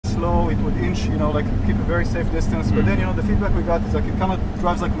slow, it would inch, you know, like keep a very safe distance. But then, you know, the feedback we got is like it kind of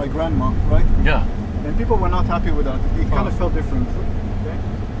drives like my grandma, right? Yeah. And people were not happy with that. It kind of felt different. Okay.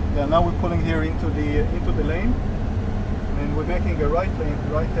 Yeah. Now we're pulling here into the lane, and we're making a right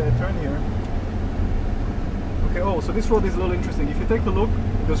turn here. Okay. Oh, so this road is a little interesting. If you take a look,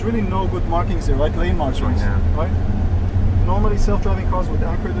 there's really no good markings here, right? Lane markings, right? Normally, self-driving cars would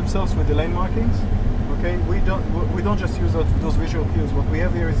anchor themselves with the lane markings. Okay, we don't just use those visual cues. What we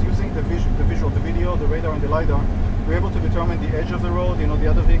have here is using the visual, the video, the radar, and the lidar. We're able to determine the edge of the road, you know, the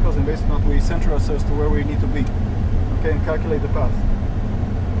other vehicles, and based on that, we center ourselves to where we need to be. Okay, and calculate the path.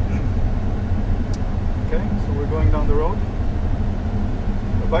 Okay, so we're going down the road.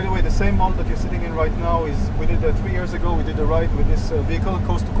 By the way, the same model that you're sitting in right now is we did 3 years ago. We did a ride with this vehicle,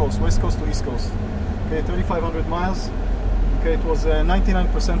 coast to coast, west coast to east coast. Okay, 3,500 miles. Okay, it was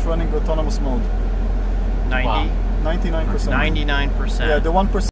 99% running autonomous mode. 90? Wow. 99%. 99%. Yeah, the 1%.